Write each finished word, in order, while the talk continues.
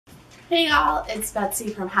Hey y'all, it's Betsy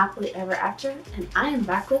from Happily Ever After, and I am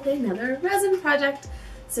back with another resin project.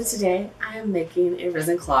 So today I am making a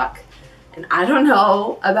resin clock, and I don't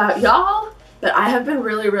know about y'all, but I have been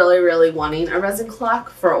really wanting a resin clock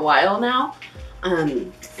for a while now.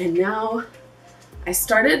 And now I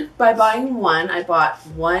started by buying one. I bought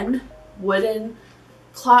one wooden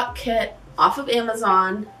clock kit off of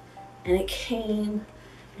Amazon, and it came,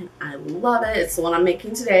 and I love it. It's the one I'm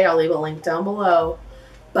making today. I'll leave a link down below.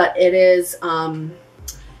 But it is, it's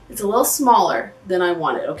a little smaller than I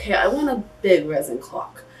wanted, okay? I want a big resin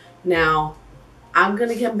clock. Now, I'm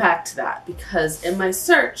gonna get back to that because in my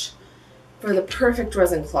search for the perfect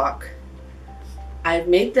resin clock, I've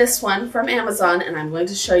made this one from Amazon, and I'm going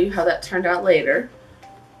to show you how that turned out later.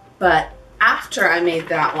 But after I made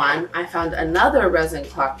that one, I found another resin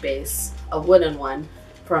clock base, a wooden one,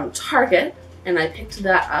 from Target, and I picked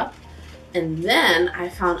that up. And then I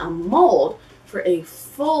found a mold for a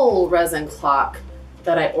full resin clock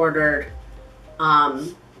that I ordered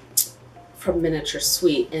from Miniature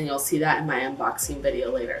Sweet, and you'll see that in my unboxing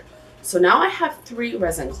video later. So now I have 3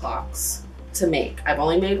 resin clocks to make. I've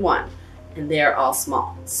only made one, and they are all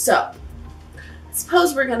small. So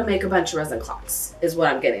suppose we're gonna make a bunch of resin clocks, is what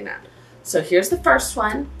I'm getting at. So here's the first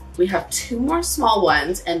one. We have 2 more small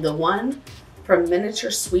ones, and the one from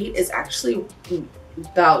Miniature Sweet is actually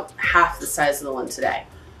about half the size of the one today.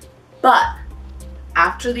 But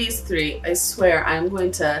after these 3, I swear I'm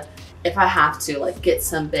going to, if I have to, like get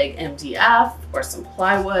some big MDF or some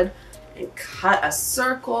plywood and cut a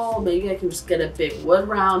circle. Maybe I can just get a big wood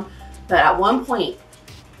round. But at one point,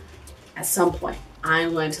 at some point,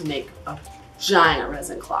 I'm going to make a giant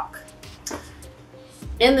resin clock.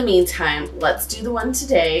 In the meantime, let's do the one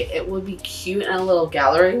today. It would be cute in a little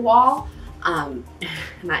gallery wall. And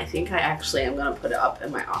I think I actually am gonna put it up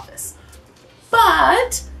in my office.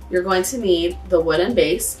 But you're going to need the wooden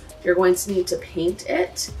base. You're going to need to paint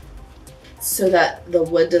it so that the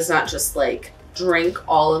wood does not just like drink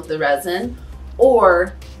all of the resin,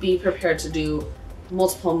 or be prepared to do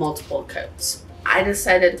multiple coats. I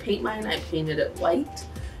decided to paint mine. I painted it white.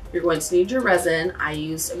 You're going to need your resin. I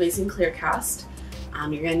used Amazing Clear Cast.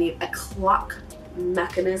 You're gonna need a clock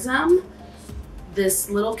mechanism. This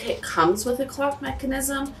little kit comes with a clock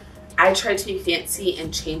mechanism. I tried to be fancy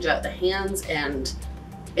and change out the hands, and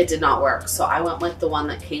it did not work. So I went with the one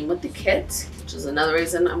that came with the kit, which is another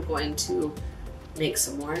reason I'm going to make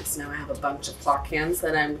some more. So now I have a bunch of clock hands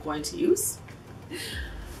that I'm going to use.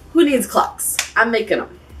 Who needs clocks? I'm making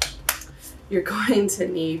them. You're going to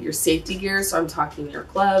need your safety gear. So I'm talking your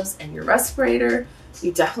gloves and your respirator.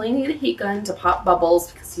 You definitely need a heat gun to pop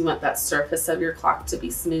bubbles because you want that surface of your clock to be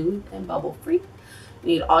smooth and bubble free. You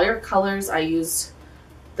need all your colors. I used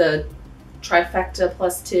the trifecta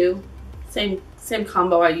 +2. Same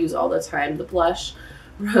combo I use all the time. The blush,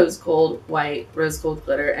 rose gold, white, rose gold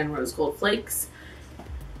glitter, and rose gold flakes.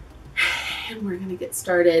 And we're gonna get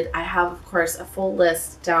started. I have, of course, a full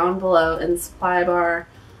list down below in the supply bar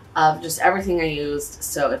of just everything I used.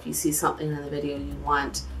 So if you see something in the video you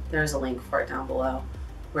want, there's a link for it down below.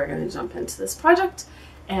 We're gonna jump into this project,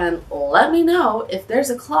 and let me know if there's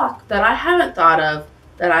a clock that I haven't thought of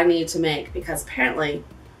that I need to make, because apparently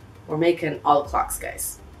we're making all the clocks,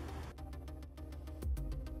 guys.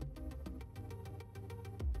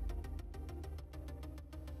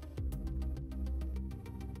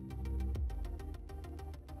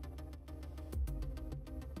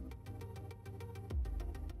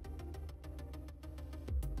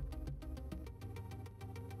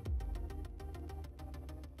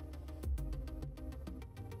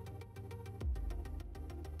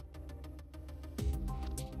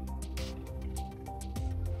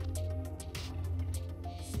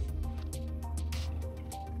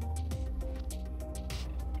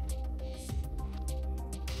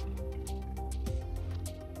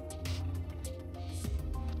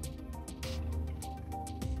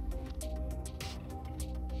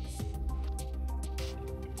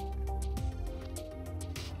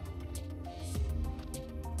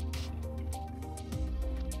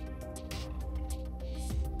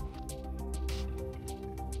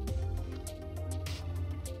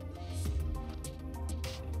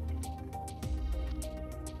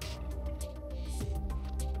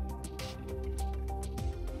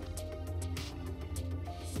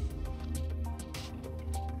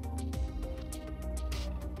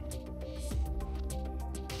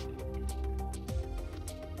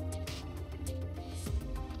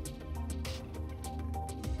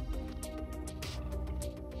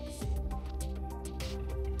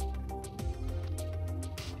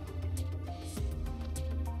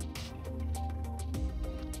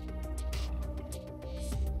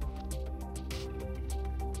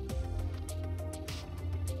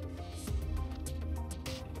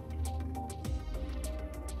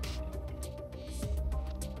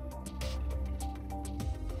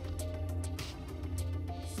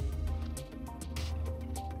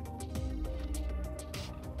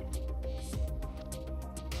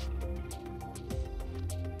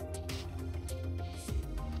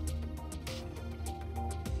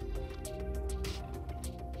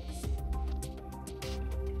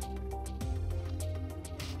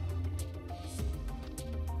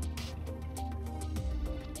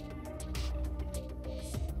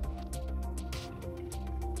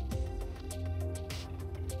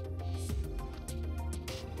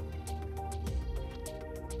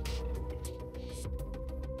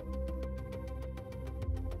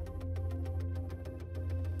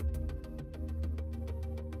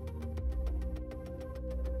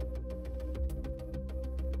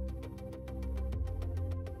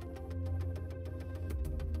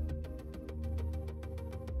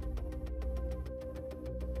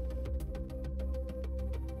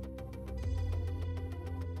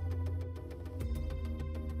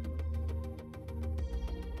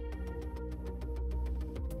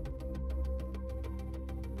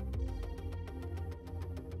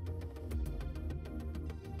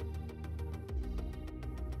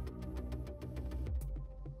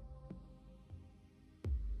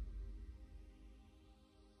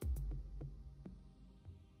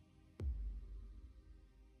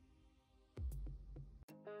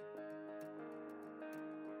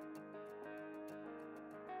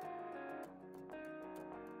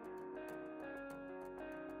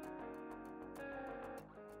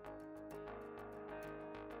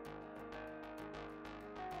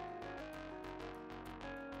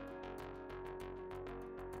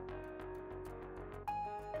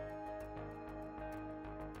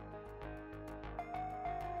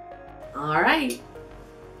 All right,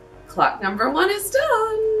 clock number 1 is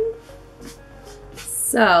done.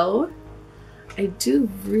 So I do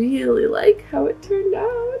really like how it turned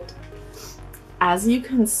out. As you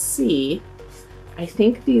can see, I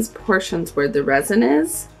think these portions where the resin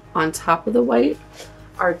is on top of the white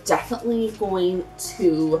are definitely going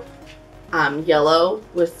to yellow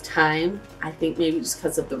with time. I think maybe just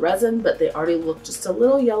because of the resin, but they already look just a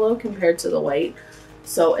little yellow compared to the white.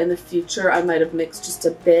 So in the future, I might have mixed just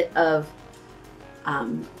a bit of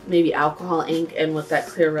maybe alcohol ink and with that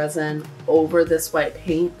clear resin over this white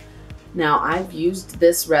paint. Now I've used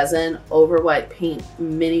this resin over white paint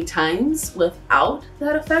many times without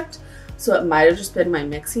that effect, so it might have just been my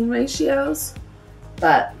mixing ratios,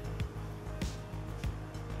 but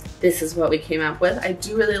this is what we came up with. I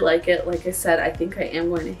do really like it. Like I said, I think I am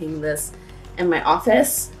going to hang this in my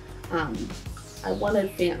office. I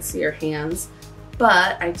wanted fancier hands,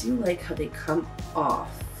 but I do like how they come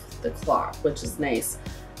off the clock, which is nice.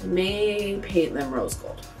 I may paint them rose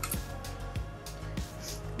gold.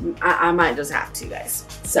 I might just have to, guys.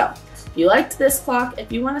 So if you liked this clock,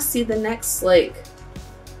 if you want to see the next like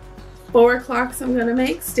 4 clocks I'm gonna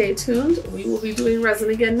make, stay tuned. We will be doing resin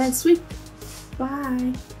again next week.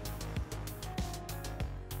 Bye.